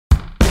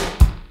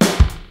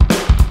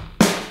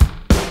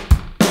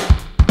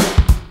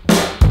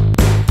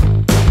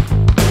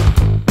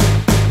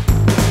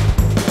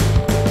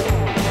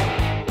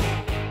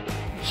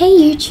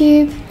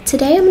YouTube!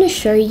 Today I'm going to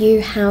show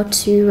you how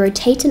to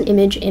rotate an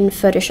image in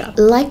Photoshop.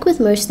 Like with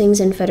most things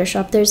in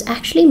Photoshop, there's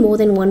actually more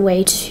than one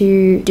way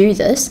to do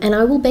this, and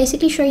I will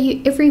basically show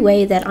you every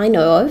way that I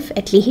know of,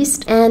 at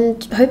least,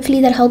 and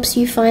hopefully that helps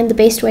you find the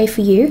best way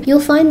for you. You'll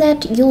find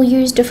that you'll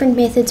use different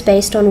methods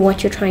based on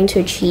what you're trying to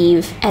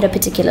achieve at a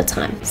particular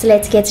time. So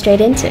let's get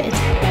straight into it.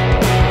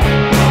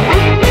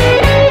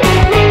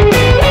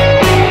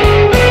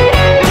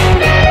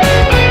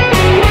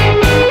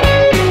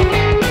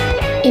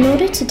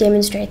 To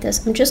demonstrate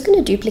this, I'm just going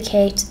to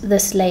duplicate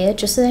this layer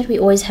just so that we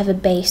always have a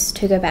base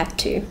to go back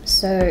to.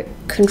 So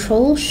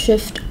Control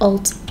Shift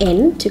Alt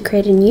N to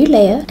create a new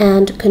layer,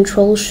 and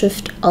Control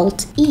Shift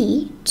Alt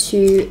E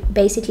to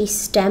basically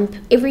stamp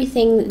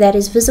everything that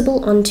is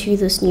visible onto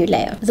this new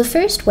layer. The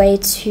first way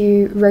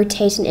to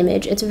rotate an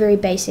image, it's a very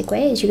basic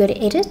way, is you go to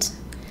Edit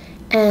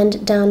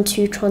and down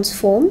to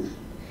Transform.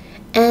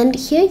 And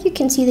here you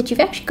can see that you've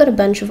actually got a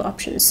bunch of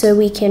options. So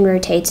we can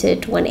rotate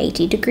it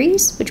 180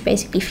 degrees, which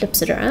basically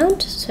flips it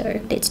around. So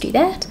let's do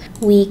that.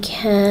 We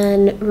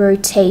can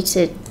rotate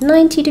it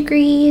 90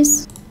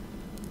 degrees,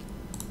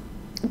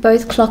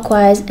 both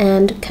clockwise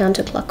and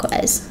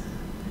counterclockwise.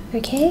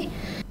 Okay.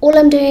 All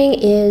I'm doing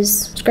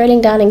is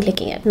scrolling down and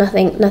clicking it,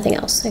 nothing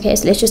else. Okay,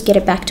 so let's just get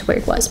it back to where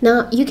it was.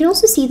 Now, you can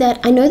also see that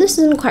I know this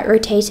isn't quite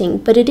rotating,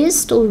 but it is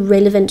still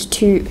relevant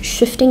to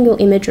shifting your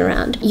image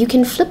around. You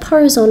can flip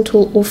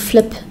horizontal or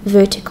flip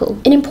vertical.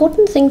 An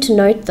important thing to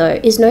note though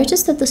is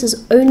notice that this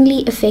is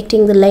only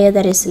affecting the layer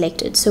that is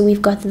selected. So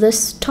we've got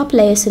this top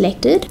layer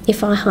selected.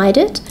 If I hide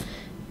it,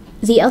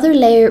 the other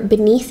layer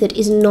beneath it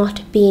is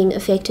not being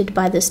affected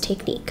by this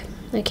technique.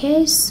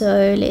 Okay,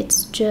 so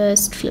let's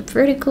just flip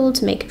vertical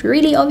to make it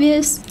really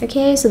obvious.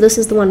 Okay, so this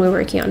is the one we're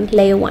working on,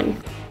 layer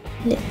 1.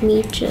 Let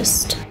me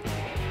just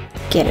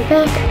get it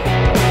back.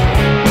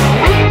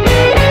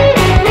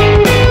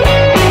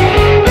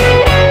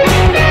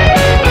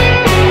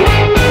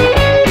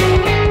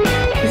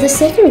 The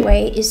second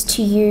way is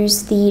to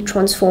use the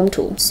transform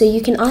tool. So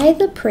you can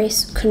either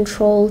press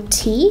Control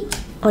T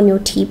on your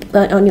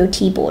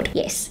keyboard.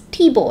 Yes,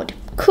 T-board.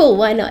 Cool,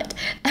 why not?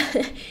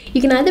 You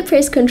can either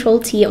press Control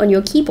T on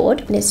your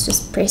keyboard, let's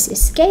just press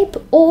Escape,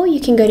 or you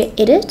can go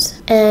to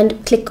Edit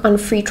and click on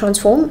Free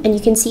Transform, and you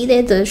can see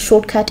there the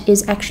shortcut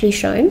is actually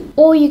shown,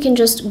 or you can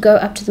just go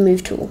up to the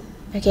Move tool.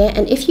 Okay,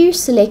 and if you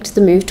select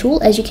the Move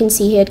tool, as you can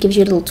see here, it gives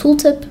you a little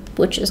tooltip,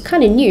 which is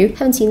kind of new,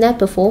 haven't seen that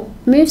before.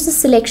 Moves the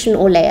selection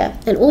or layer,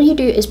 and all you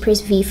do is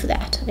press V for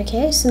that.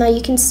 Okay, so now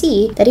you can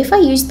see that if I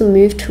use the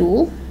Move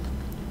tool,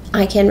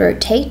 I can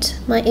rotate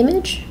my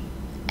image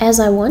as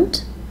I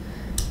want.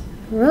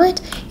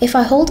 Right, if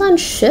I hold on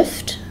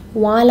Shift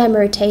while I'm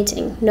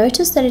rotating,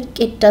 notice that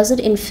it does it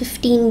in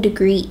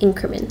 15-degree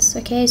increments.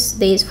 Okay, so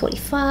there's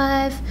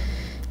 45,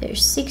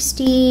 there's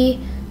 60,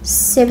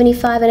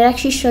 75, and it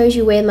actually shows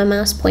you where my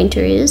mouse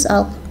pointer is.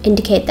 I'll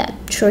indicate that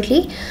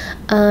shortly.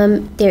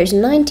 There's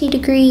 90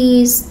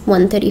 degrees,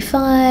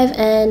 135,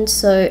 and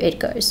so it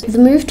goes. The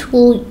Move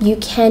tool you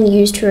can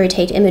use to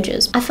rotate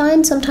images. I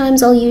find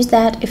sometimes I'll use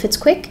that if it's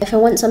quick. If I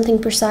want something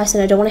precise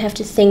and I don't want to have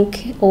to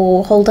think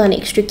or hold on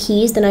extra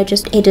keys, then I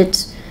just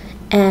edit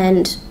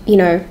and, you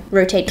know,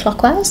 rotate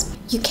clockwise.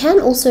 You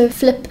can also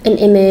flip an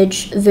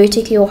image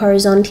vertically or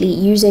horizontally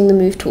using the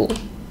Move tool.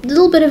 A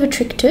little bit of a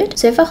trick to it.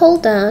 So if I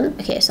hold down,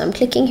 okay, so I'm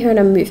clicking here and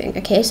I'm moving,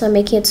 okay, so I'm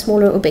making it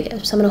smaller or bigger.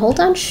 So I'm going to hold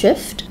down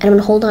Shift and I'm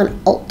going to hold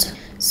down Alt.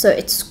 So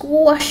it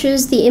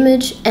squashes the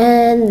image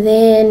and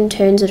then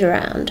turns it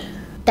around.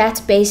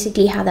 That's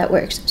basically how that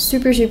works.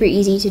 Super, super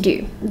easy to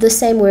do. The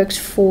same works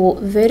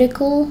for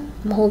vertical.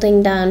 I'm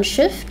holding down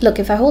Shift. Look,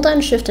 if I hold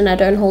down Shift and I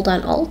don't hold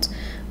down Alt,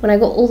 when I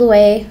go all the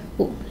way,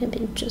 oh, let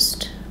me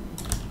just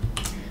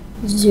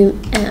zoom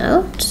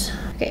out.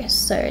 Okay,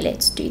 so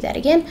let's do that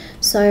again.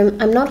 So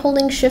I'm not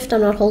holding Shift,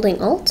 I'm not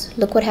holding Alt.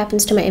 Look what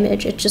happens to my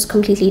image. It just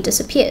completely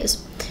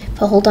disappears.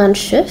 If I hold down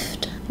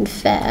Shift, in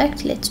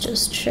fact, let's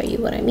just show you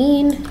what I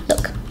mean.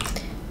 Look,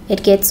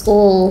 it gets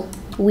all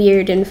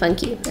weird and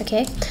funky,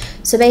 okay?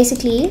 So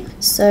basically,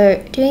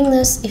 doing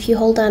this, if you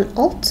hold down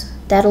Alt,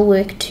 that'll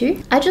work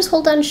too. I just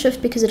hold down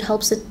Shift because it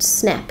helps it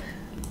snap,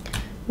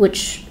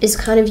 which is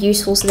kind of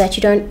useful so that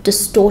you don't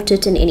distort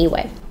it in any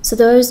way. So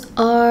those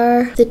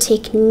are the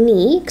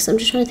techniques. I'm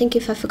just trying to think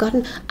if I've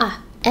forgotten.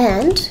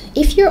 And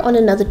if you're on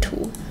another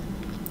tool,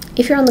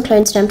 if you're on the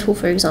clone stamp tool,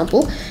 for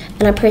example,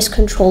 and I press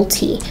Control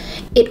T,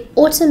 it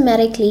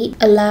automatically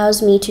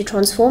allows me to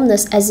transform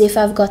this as if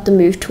I've got the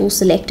Move tool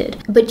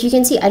selected. But you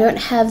can see I don't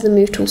have the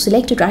Move tool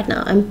selected right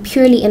now. I'm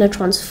purely in a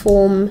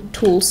transform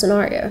tool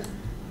scenario.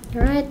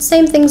 Alright,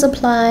 same things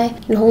apply.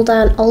 You can hold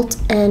down Alt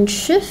and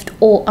Shift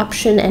or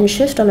Option and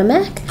Shift on a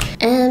Mac,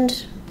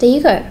 and there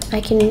you go.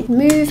 I can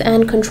move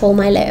and control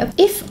my layer.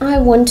 If I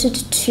wanted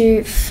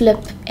to flip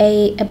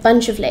a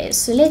bunch of layers,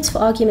 so let's, for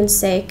argument's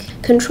sake,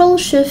 Control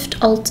Shift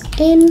Alt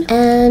N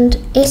and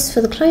S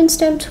for the clone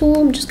stamp tool.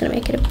 I'm just going to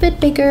make it a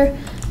bit bigger,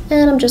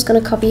 and I'm just going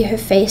to copy her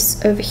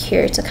face over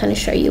here to kind of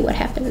show you what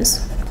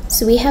happens.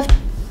 So we have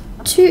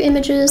two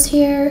images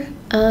here,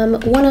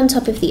 one on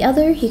top of the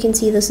other. You can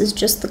see this is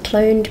just the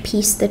cloned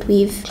piece that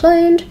we've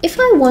cloned. If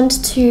I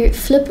want to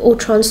flip or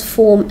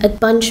transform a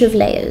bunch of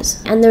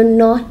layers and they're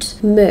not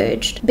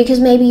merged, because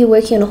maybe you're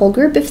working on a whole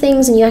group of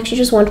things and you actually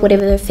just want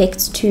whatever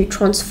effects to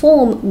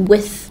transform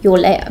with your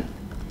layer,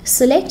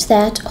 select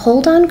that,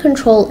 hold down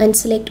Control and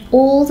select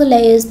all the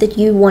layers that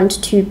you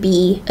want to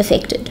be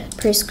affected.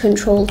 Press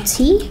Control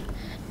T.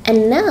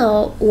 And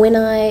now when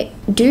I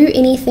do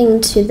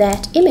anything to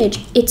that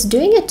image, it's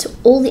doing it to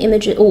all the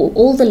images or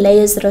all the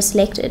layers that are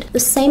selected. The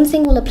same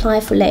thing will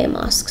apply for layer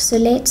masks. So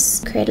let's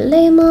create a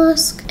layer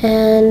mask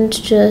and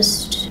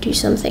just do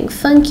something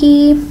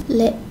funky.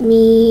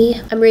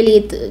 I'm really,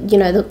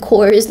 the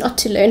core is not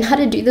to learn how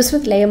to do this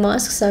with layer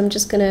masks. So I'm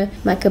just gonna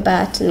muck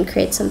about and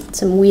create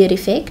some weird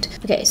effect.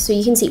 Okay, so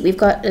you can see we've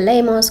got a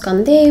layer mask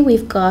on there.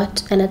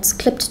 And it's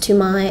clipped to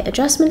my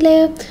adjustment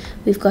layer.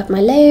 We've got my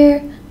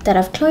layer that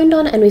I've cloned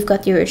on, and we've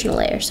got the original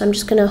layer. So I'm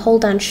just going to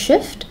hold down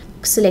Shift,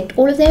 select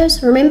all of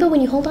those. Remember,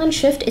 when you hold down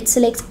Shift, it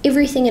selects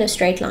everything in a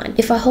straight line.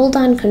 If I hold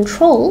down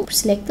Control,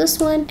 select this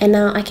one, and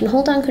now I can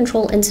hold down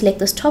Control and select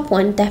this top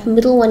one, that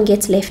middle one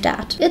gets left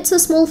out. It's a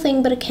small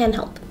thing, but it can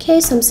help. Okay,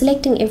 so I'm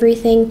selecting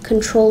everything,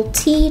 Control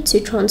T to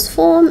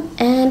transform,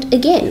 and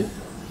again,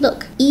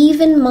 look,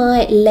 even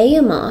my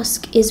layer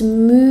mask is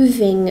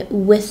moving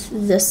with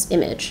this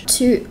image.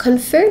 To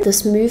confirm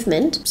this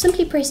movement,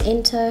 simply press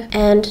Enter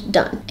and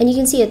done. And you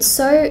can see it's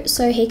so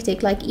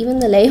hectic, like even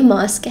the layer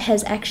mask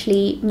has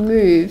actually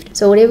moved.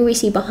 So whatever we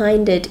see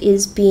behind it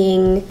is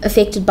being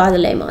affected by the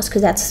layer mask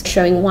because that's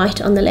showing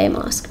white on the layer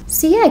mask.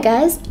 So yeah,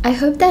 guys, I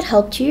hope that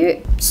helped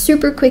you.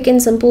 Super quick and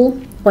simple.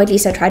 Or at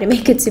least I try to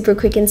make it super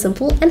quick and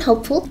simple and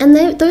helpful. And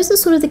those are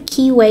sort of the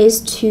key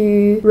ways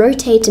to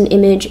rotate an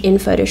image in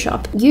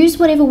Photoshop. Use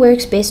whatever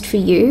works best for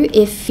you.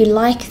 If you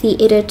like the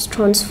edit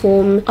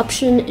transform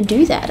option,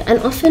 do that. And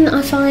often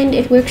I find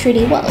it works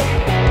really well.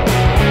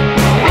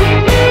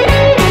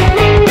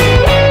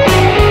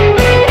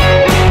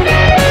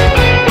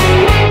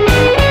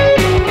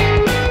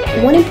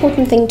 One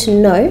important thing to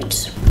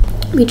note,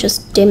 we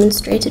just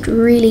demonstrate it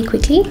really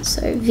quickly.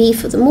 So V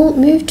for the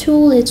move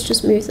tool, let's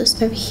just move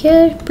this over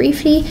here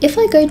briefly. If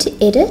I go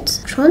to edit,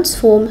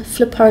 transform,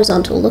 flip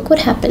horizontal, look what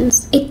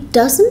happens. It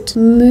doesn't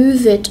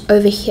move it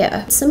over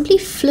here. It simply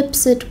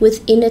flips it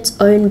within its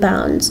own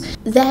bounds.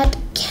 That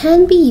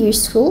can be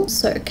useful.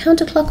 So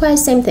counterclockwise,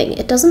 same thing.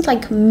 It doesn't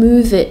like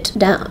move it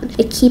down.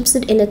 It keeps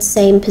it in its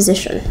same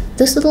position.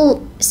 This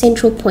little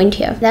central point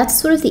here, that's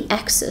sort of the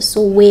axis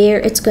or where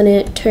it's going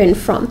to turn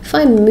from. If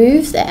I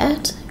move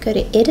that, go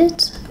to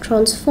edit,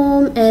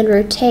 transform and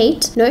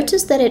rotate,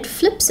 notice that it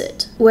flips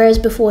it, whereas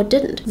before it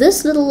didn't.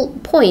 This little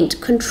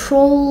point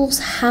controls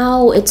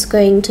how it's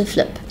going to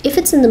flip. If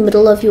it's in the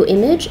middle of your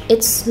image,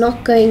 it's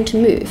not going to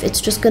move.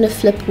 It's just going to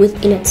flip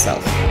within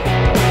itself.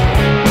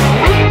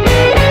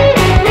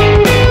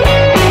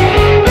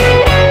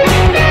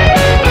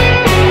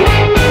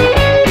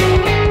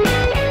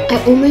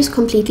 I almost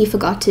completely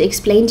forgot to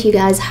explain to you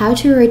guys how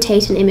to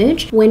rotate an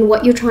image when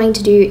what you're trying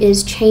to do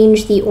is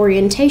change the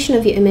orientation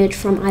of your image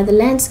from either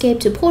landscape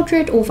to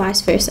portrait or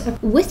vice versa.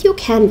 With your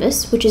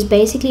canvas, which is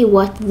basically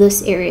what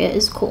this area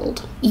is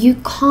called, you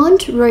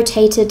can't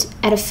rotate it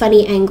at a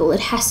funny angle. It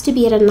has to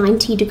be at a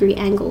 90-degree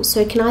angle. So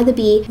it can either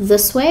be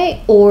this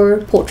way or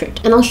portrait.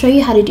 And I'll show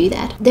you how to do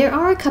that. There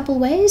are a couple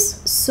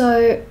ways.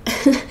 So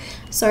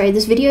sorry,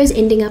 this video is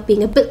ending up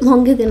being a bit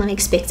longer than I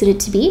expected it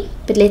to be,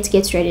 but let's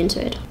get straight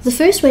into it. The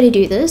first way to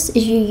do this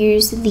is you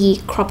use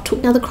the crop tool.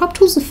 Now the crop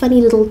tool is a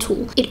funny little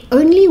tool. It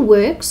only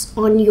works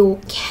on your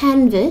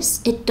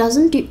canvas. It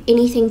doesn't do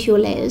anything to your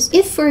layers.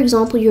 If, for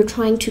example, you're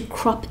trying to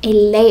crop a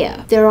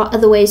layer, there are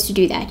other ways to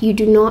do that. You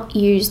do not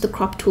use the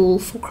crop tool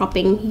for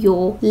cropping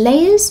your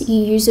layers.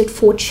 You use it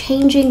for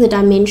changing the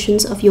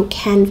dimensions of your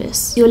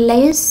canvas. Your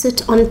layers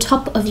sit on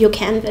top of your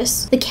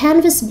canvas. The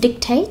canvas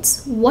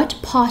dictates what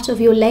part of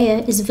your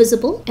layer is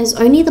visible, as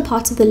only the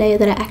parts of the layer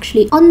that are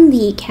actually on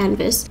the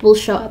canvas will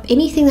show up.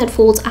 Anything that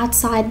falls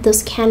outside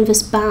this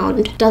canvas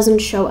bound doesn't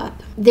show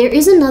up. There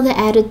is another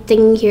added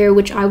thing here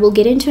which I will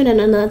get into in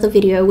another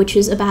video, which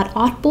is about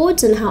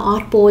artboards and how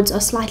artboards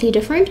are slightly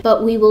different,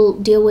 but we will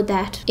deal with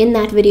that in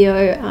that video.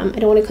 I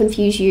don't want to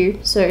confuse you,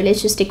 so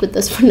let's just stick with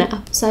this for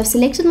now. So I've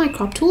selected my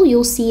crop tool.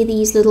 You'll see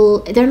these little,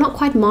 they're not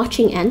quite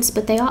marching ants,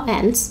 but they are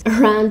ants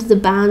around the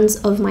bounds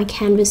of my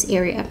canvas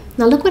area.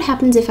 Now look what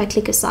happens if I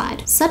click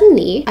aside.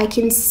 Suddenly I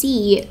can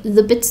see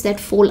the bits that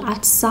fall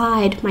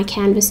outside my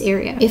canvas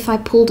area. If I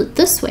pulled it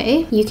this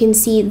way, you can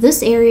see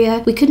this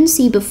area we couldn't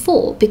see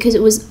before because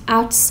it was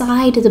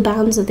outside the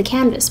bounds of the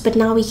canvas, but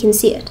now we can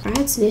see it. All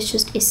right, so let's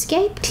just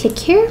escape, click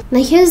here.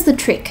 Now here's the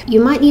trick. You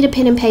might need a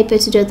pen and paper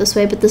to do it this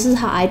way, but this is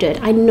how I do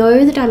it. I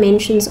know the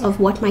dimensions of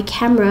what my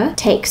camera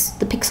takes,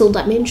 the pixel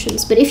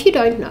dimensions, but if you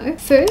don't know,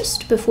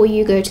 first, before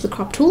you go to the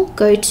crop tool,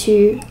 go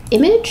to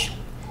image,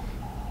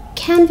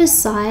 canvas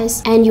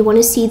size, and you want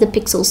to see the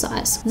pixel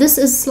size. This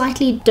is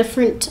slightly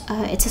different.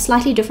 It's a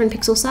slightly different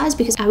pixel size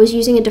because I was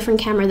using a different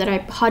camera that I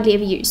hardly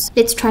ever use.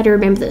 Let's try to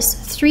remember this.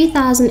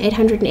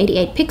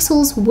 3888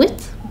 pixels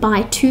width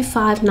by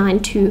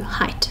 2592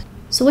 height.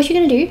 So what you're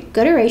going to do,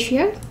 go to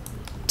ratio,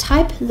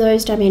 type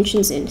those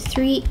dimensions in,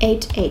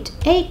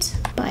 3888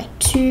 by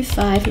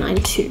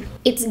 2592.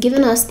 It's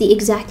given us the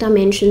exact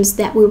dimensions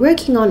that we're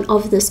working on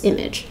of this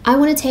image. I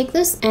want to take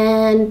this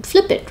and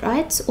flip it,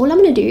 right? So all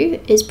I'm going to do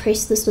is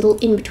press this little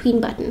in-between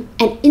button,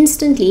 and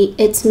instantly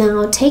it's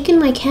now taken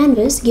my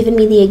canvas, given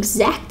me the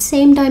exact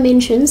same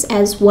dimensions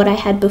as what I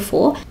had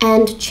before,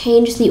 and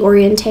changed the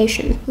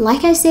orientation.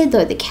 Like I said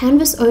though, the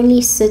canvas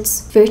only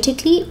sits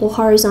vertically or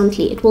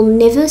horizontally. It will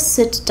never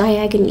sit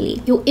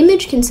diagonally. Your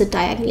image can sit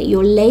diagonally,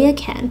 your layer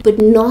can,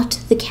 but not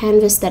the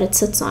canvas that it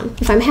sits on.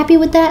 If I'm happy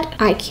with that,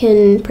 I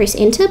can press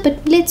enter, but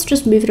let's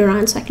just move it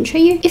around so I can show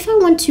you. If I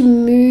want to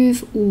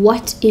move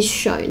what is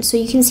shown, so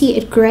you can see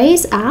it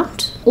grays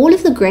out, all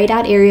of the grayed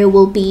out area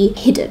will be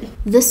hidden.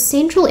 This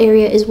central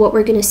area is what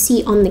we're going to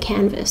see on the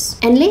canvas.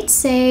 And let's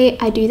say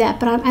I do that,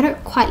 but I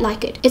don't quite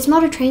like it. It's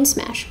not a train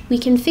smash. We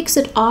can fix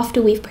it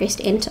after we've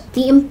pressed enter.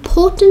 The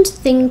important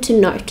thing to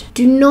note,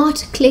 do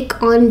not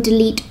click on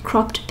delete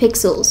cropped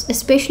pixels,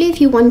 especially if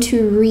you want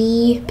to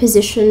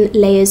reposition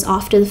layers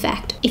after the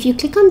fact. If you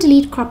click on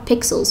delete cropped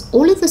pixels,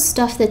 all of the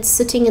stuff that's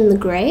sitting in the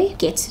gray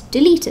gets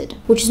deleted,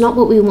 which is not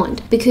what we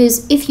want,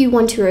 because if you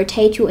want to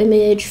rotate your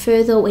image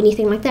further or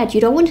anything like that, you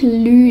don't want to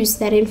lose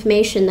that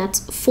information that's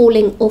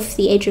falling off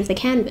the edge of the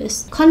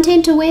canvas.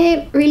 Content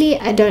aware, really,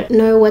 I don't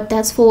know what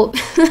that's for.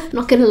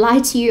 Not gonna lie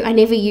to you, I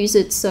never use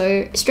it,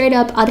 so straight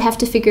up I'd have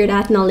to figure it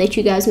out, and I'll let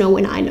you guys know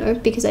when I know,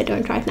 because I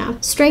don't right now.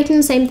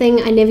 Straighten, same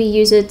thing, I never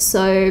use it,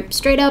 so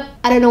straight up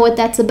I don't know what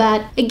that's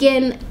about.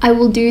 Again, I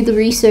will do the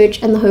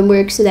research and the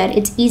homework so that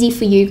it's easy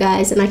for you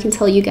guys and I can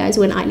tell you guys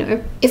when I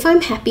know. If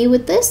I'm happy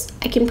with this,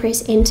 I can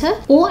press enter,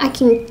 or I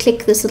can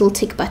click this little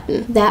tick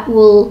button. That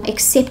will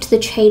accept the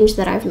change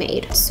that I've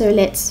made. So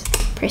let's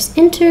press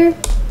enter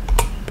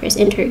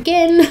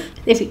again.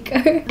 There we go.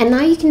 And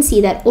now you can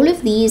see that all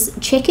of these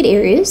checkered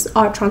areas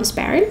are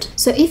transparent.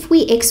 So if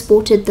we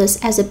exported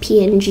this as a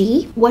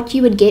PNG, what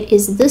you would get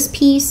is this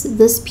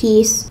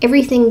piece,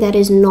 everything that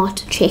is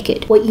not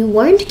checkered. What you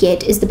won't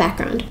get is the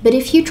background. But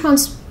if you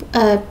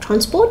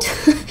transport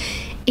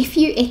if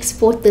you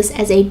export this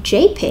as a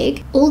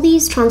JPEG, all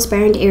these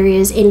transparent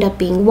areas end up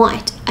being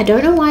white. I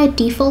don't know why it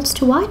defaults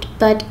to white,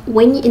 but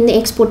when in the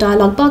export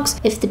dialog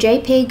box, if the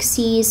JPEG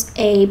sees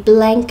a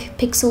blank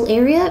pixel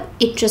area,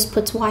 it just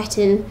puts white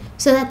in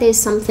so that there's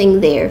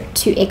something there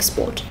to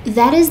export.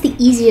 That is the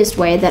easiest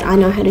way that I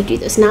know how to do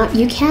this. Now,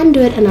 you can do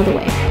it another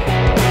way.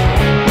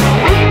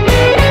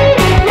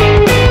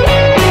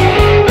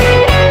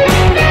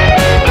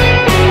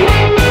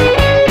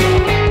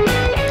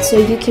 So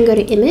you can go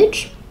to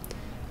image,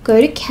 go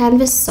to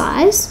canvas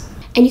size,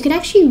 and you can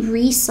actually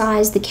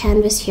resize the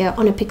canvas here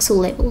on a pixel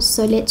level.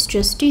 So let's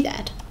just do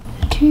that.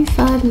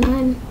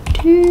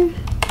 2592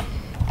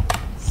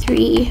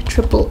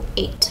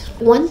 3888.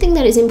 One thing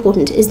that is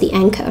important is the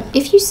anchor.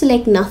 If you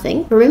select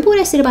nothing, remember what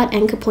I said about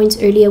anchor points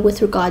earlier with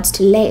regards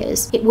to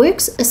layers. It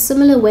works a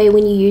similar way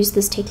when you use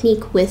this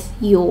technique with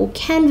your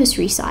canvas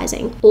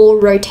resizing or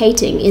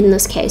rotating in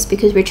this case,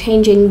 because we're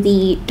changing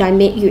the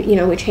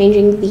we're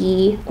changing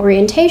the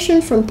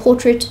orientation from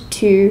portrait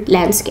to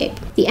landscape.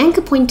 The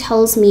anchor point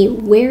tells me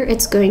where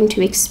it's going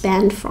to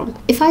expand from.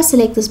 If I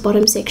select this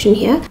bottom section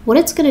here, what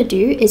it's going to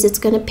do is it's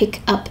going to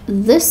pick up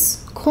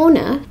this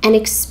corner and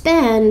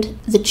expand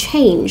the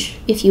change,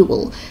 if you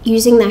will,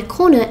 using that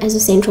corner as a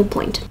central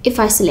point. If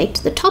I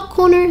select the top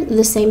corner,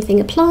 the same thing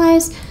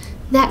applies.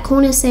 That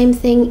corner, same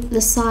thing.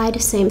 The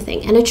side, same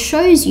thing. And it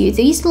shows you,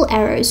 these little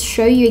arrows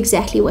show you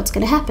exactly what's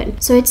going to happen.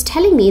 So it's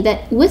telling me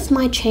that with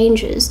my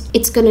changes,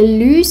 it's going to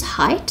lose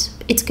height,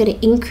 it's going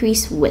to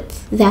increase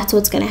width. That's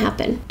what's going to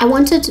happen. I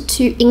want it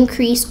to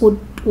increase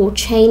or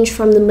change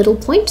from the middle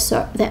point,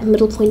 so that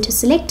middle point is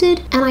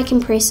selected, and I can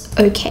press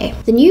OK.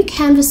 The new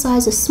canvas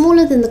size is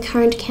smaller than the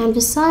current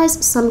canvas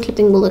size. Some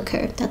clipping will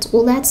occur. That's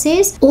all that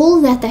says.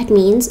 All that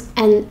means,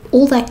 and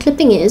all that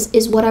clipping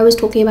is what I was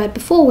talking about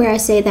before, where I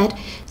say that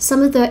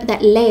some of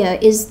that layer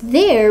is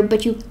there,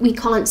 but we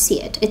can't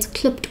see it. It's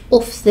clipped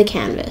off the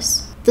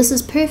canvas. This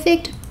is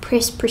perfect.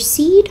 Press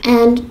proceed,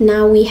 and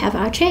now we have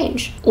our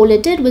change. All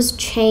it did was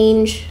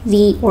change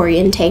the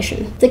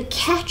orientation. The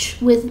catch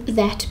with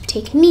that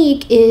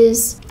technique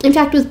is, in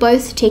fact with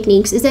both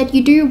techniques, is that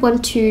you do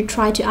want to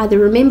try to either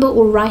remember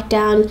or write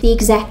down the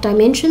exact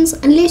dimensions,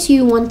 unless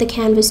you want the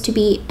canvas to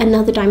be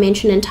another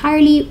dimension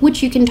entirely,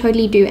 which you can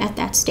totally do at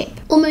that step.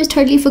 Almost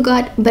totally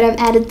forgot, but I've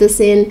added this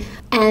in,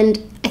 and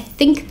I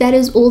think that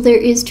is all there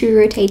is to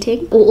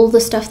rotating, or all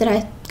the stuff that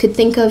I could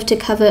think of to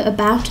cover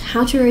about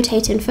how to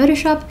rotate in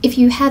Photoshop. If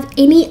you have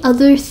any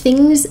other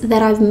things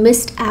that I've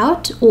missed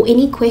out, or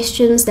any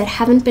questions that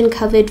haven't been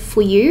covered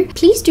for you,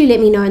 please do let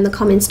me know in the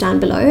comments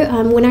down below.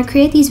 When I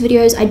create these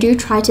videos, I do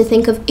try to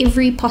think of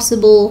every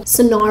possible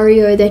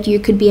scenario that you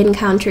could be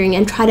encountering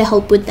and try to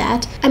help with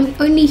that. I'm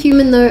only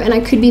human though, and I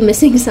could be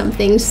missing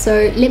something,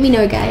 so let me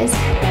know, guys.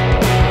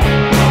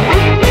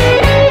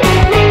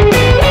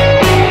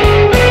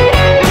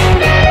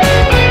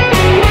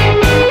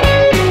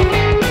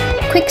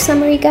 Quick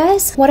summary,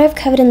 guys, what I've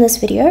covered in this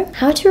video: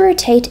 how to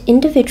rotate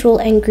individual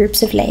and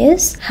groups of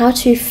layers, how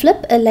to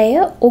flip a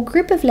layer or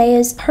group of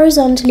layers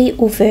horizontally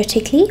or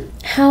vertically,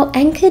 how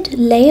anchored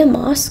layer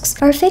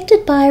masks are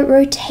affected by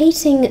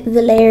rotating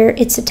the layer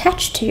it's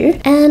attached to,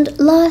 and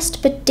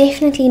last but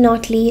definitely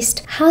not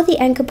least, how the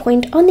anchor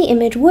point on the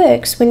image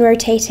works when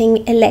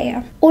rotating a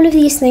layer. All of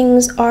these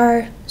things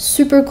are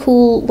super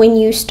cool when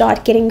you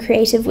start getting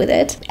creative with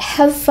it.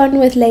 Have fun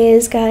with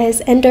layers,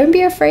 guys, and don't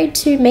be afraid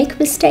to make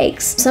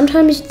mistakes.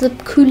 Sometimes the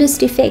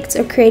coolest effects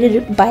are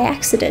created by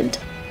accident.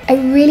 I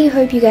really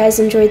hope you guys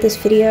enjoyed this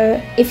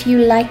video. If you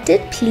liked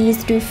it,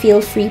 please do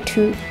feel free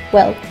to,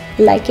 well,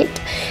 like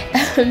it.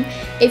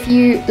 If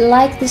you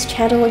like this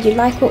channel, you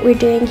like what we're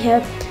doing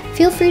here,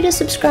 feel free to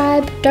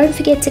subscribe. Don't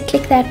forget to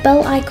click that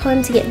bell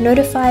icon to get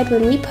notified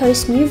when we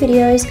post new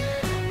videos.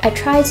 I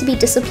try to be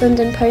disciplined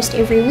and post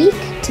every week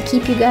to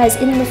keep you guys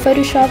in the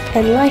Photoshop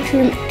and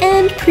Lightroom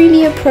and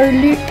Premiere Pro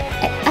loop.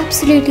 I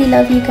absolutely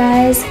love you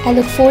guys. I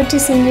look forward to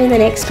seeing you in the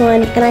next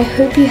one, and I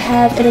hope you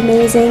have an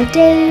amazing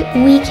day,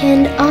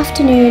 weekend,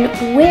 afternoon,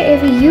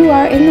 wherever you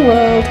are in the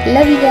world.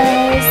 Love you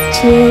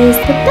guys. Cheers.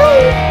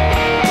 Bye-bye.